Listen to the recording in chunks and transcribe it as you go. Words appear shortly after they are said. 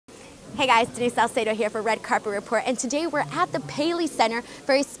Hey guys, Denise Salcedo here for Red Carpet Report, and today we're at the Paley Center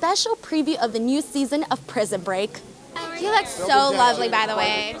for a special preview of the new season of Prison Break. You look so lovely, by the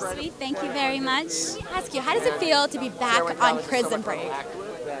way. Sweet, thank you very much. Let me ask you, how does it feel to be back on Prison Break?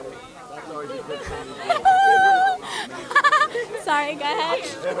 Sorry, go ahead.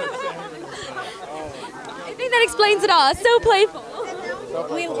 I think that explains it all. So playful.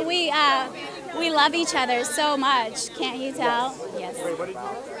 We love each other so much. Can't you tell? Yes.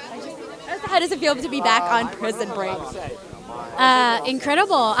 How does it feel to be back on Prison Break?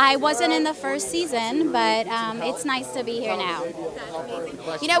 Incredible. I wasn't in the first season, but it's nice to be here now.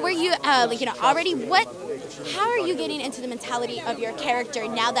 You know, were you, already, how are you getting into the mentality of your character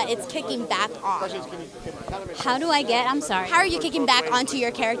now that it's kicking back on? How do I get, I'm sorry. How are you kicking back onto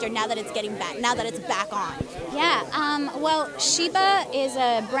your character now that it's back on? Yeah, well, Sheba is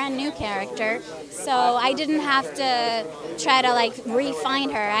a brand new character, so I didn't have to try to like refine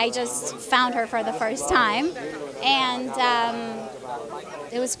her. I just found her for the first time, and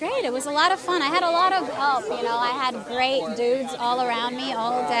it was great. It was a lot of fun. I had a lot of help, you know. I had great dudes all around me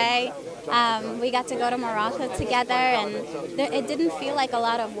all day. We got to go to Morocco together, and it didn't feel like a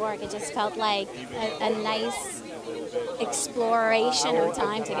lot of work. It just felt like a nice exploration of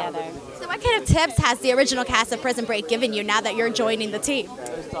time together. So what kind of tips has the original cast of Prison Break given you now that you're joining the team?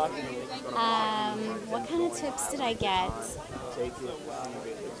 What kind of tips did I get?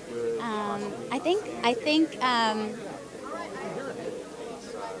 I think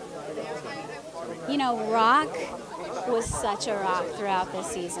you know, Rock was such a rock throughout this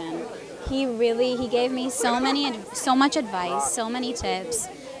season. He gave me so much advice, so many tips,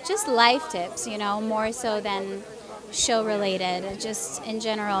 just life tips, you know, more so than show related, just in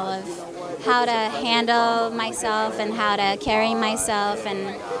general of how to handle myself and how to carry myself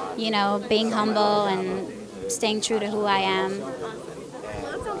and, you know, being humble and staying true to who I am.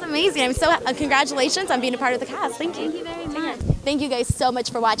 That sounds amazing. I'm so congratulations on being a part of the cast. Thank you. Thank you very much. Thank you guys so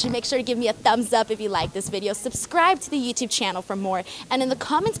much for watching. Make sure to give me a thumbs up if you like this video. Subscribe to the YouTube channel for more. And in the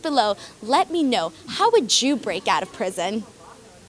comments below, let me know, how would you break out of prison?